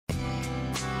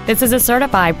This is a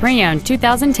certified pre-owned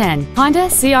 2010 Honda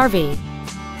CR-V.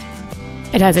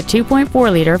 It has a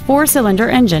 2.4-liter four-cylinder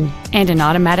engine and an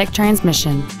automatic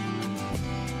transmission.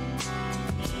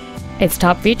 Its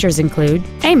top features include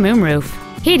a moonroof,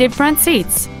 heated front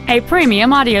seats, a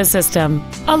premium audio system,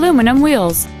 aluminum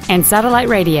wheels, and satellite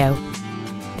radio.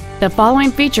 The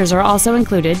following features are also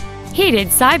included: heated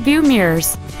side view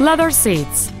mirrors, leather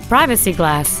seats, privacy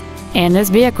glass, and this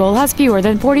vehicle has fewer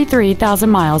than 43,000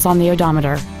 miles on the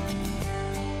odometer.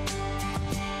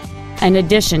 In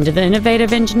addition to the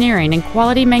innovative engineering and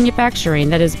quality manufacturing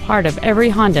that is part of every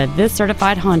Honda, this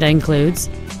certified Honda includes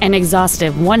an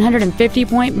exhaustive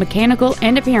 150-point mechanical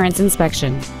and appearance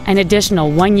inspection, an additional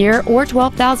 1 year or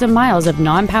 12,000 miles of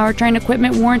non-powertrain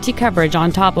equipment warranty coverage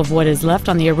on top of what is left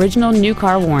on the original new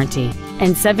car warranty,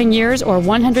 and 7 years or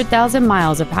 100,000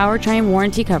 miles of powertrain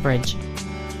warranty coverage.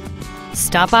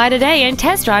 Stop by today and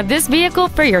test drive this vehicle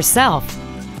for yourself.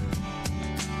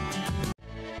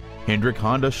 Hendrick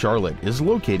Honda Charlotte is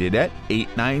located at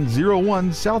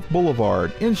 8901 South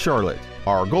Boulevard in Charlotte.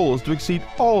 Our goal is to exceed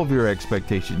all of your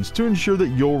expectations to ensure that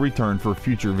you'll return for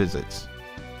future visits.